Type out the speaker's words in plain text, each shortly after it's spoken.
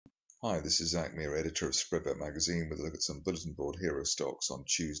Hi, this is Zak Mir, editor of Spreadbet Magazine, with a look at some bulletin board hero stocks on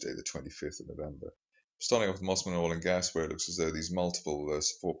Tuesday, the 25th of November. Starting off with Mosman Oil and Gas, where it looks as though these multiple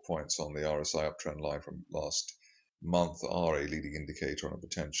support points on the RSI uptrend line from last month are a leading indicator on a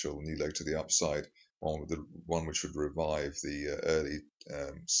potential new leg to the upside, one which would revive the early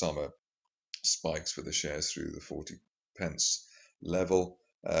summer spikes for the shares through the 40 pence level.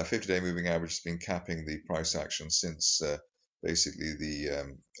 50-day moving average has been capping the price action since basically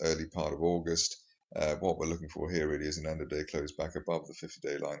the early part of August. What we're looking for here really is an end of day close back above the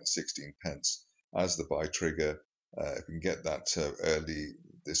 50-day line at 16 pence as the buy trigger. If we can get that early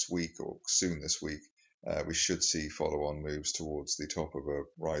this week or soon this week, we should see follow-on moves towards the top of a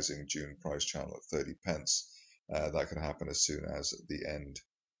rising June price channel at 30 pence. That could happen as soon as the end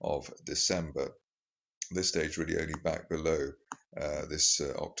of December. This stage really only back below this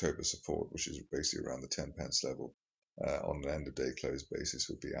October support, which is basically around the 10 pence level. On an end of day close basis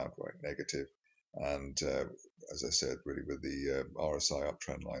would be outright negative. And as I said, really with the RSI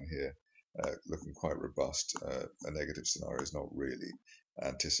uptrend line here looking quite robust, a negative scenario is not really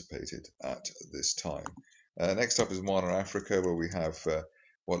anticipated at this time. Next up is Mwana Africa, where we have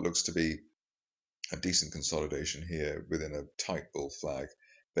what looks to be a decent consolidation here within a tight bull flag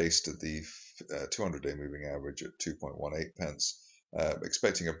based at the 200-day moving average at 2.18 pence.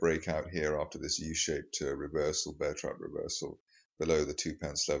 Expecting a breakout here after this U-shaped reversal, bear trap reversal below the 2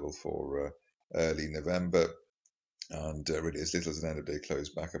 pence level for early November, and really as little as an end of day close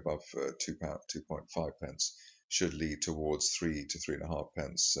back above 2.5 pence should lead towards 3 to 3.5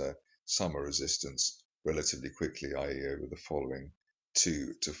 pence summer resistance relatively quickly, i.e. over the following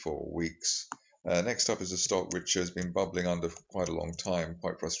 2 to 4 weeks. Next up is a stock which has been bubbling under for quite a long time,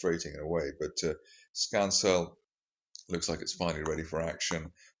 quite frustrating in a way, but Scancell looks like it's finally ready for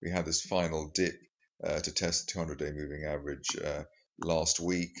action. We had this final dip to test the 200-day moving average last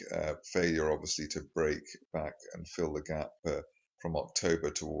week. Failure, obviously, to break back and fill the gap from October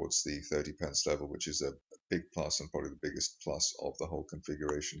towards the 30 pence level, which is a big plus and probably the biggest plus of the whole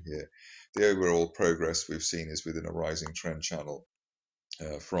configuration here. The overall progress we've seen is within a rising trend channel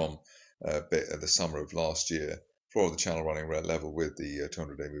from the summer of last year. Floor of the channel running level with the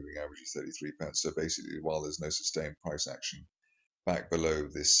 200-day moving average of 33 pence. So basically, while there's no sustained price action back below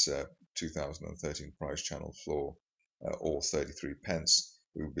this 2013 price channel floor or 33 pence,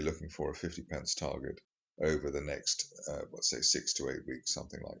 we will be looking for a 50 pence target over the next, let's say, 6 to 8 weeks,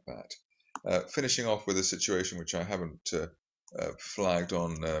 something like that. Finishing off with a situation which I haven't flagged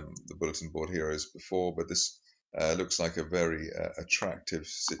on the bulletin board heroes before, but this looks like a very attractive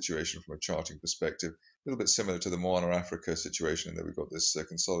situation from a charting perspective. A little bit similar to the Mwana Africa situation in that we've got this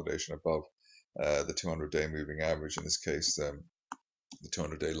consolidation above the 200-day moving average. In this case, the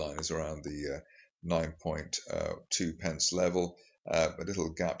 200-day line is around the 9.2 pence level. A little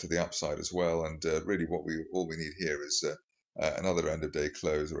gap to the upside as well. And really all we need here is another end of day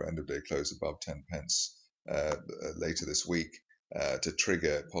close or end of day close above 10 pence later this week. To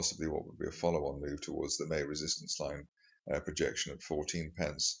trigger possibly what would be a follow-on move towards the May resistance line projection at 14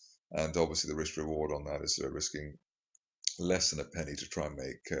 pence. And obviously the risk reward on that is risking less than a penny to try and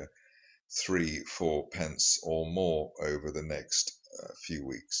make 3-4 pence or more over the next few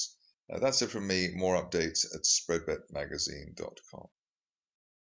weeks. That's it from me. More updates at spreadbetmagazine.com.